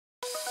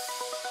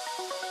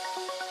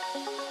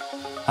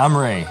I'm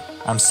Ray.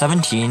 I'm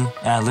 17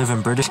 and I live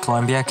in British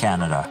Columbia,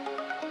 Canada.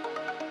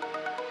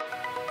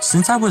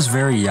 Since I was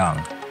very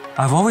young,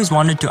 I've always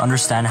wanted to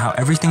understand how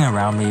everything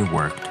around me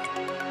worked.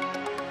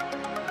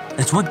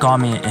 It's what got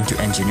me into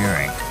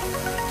engineering.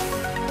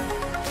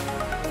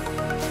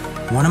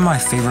 One of my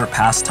favorite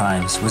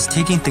pastimes was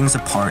taking things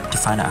apart to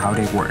find out how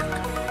they work.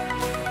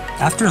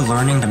 After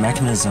learning the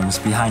mechanisms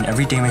behind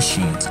everyday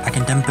machines, I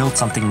can then build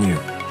something new.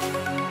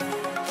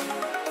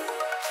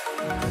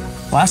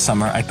 Last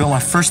summer, I built my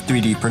first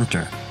 3D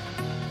printer.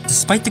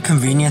 Despite the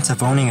convenience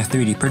of owning a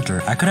 3D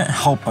printer, I couldn't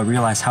help but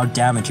realize how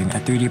damaging a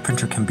 3D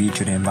printer can be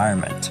to the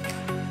environment.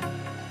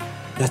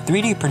 The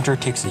 3D printer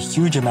takes a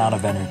huge amount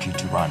of energy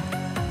to run,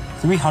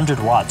 300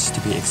 watts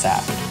to be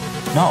exact.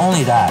 Not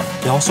only that,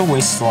 it also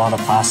wastes a lot of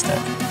plastic.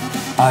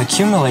 I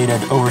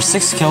accumulated over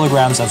 6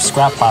 kilograms of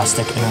scrap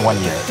plastic in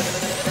 1 year,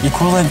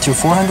 equivalent to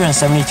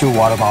 472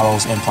 water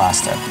bottles in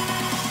plastic.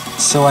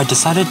 So I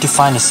decided to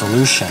find a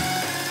solution.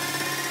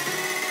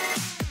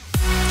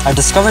 I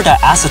discovered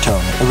that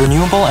acetone, a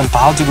renewable and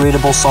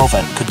biodegradable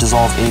solvent, could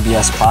dissolve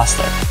ABS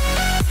plastic.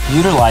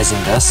 Utilizing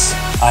this,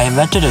 I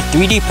invented a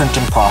 3D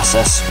printing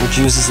process which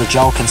uses a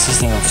gel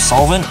consisting of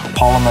solvent,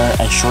 polymer,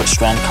 and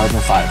short-strand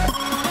carbon fiber.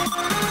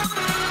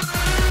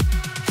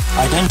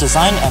 I then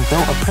designed and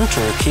built a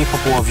printer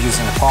capable of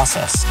using the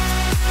process.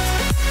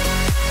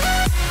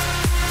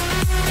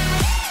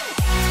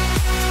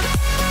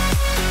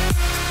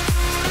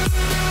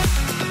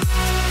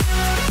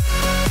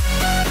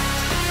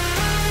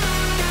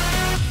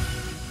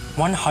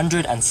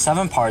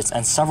 "107 parts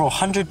and several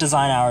hundred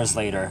design hours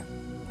later,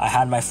 I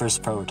had my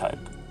first prototype.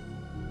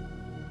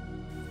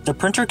 The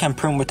printer can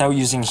print without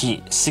using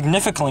heat,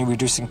 significantly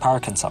reducing power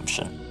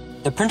consumption.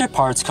 The printed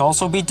parts can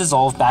also be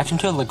dissolved back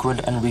into a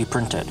liquid and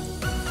reprinted.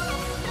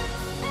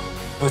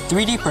 With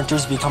 3D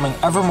printers becoming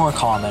ever more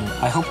common,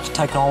 I hope the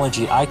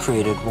technology I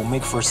created will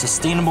make for a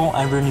sustainable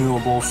and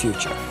renewable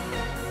future.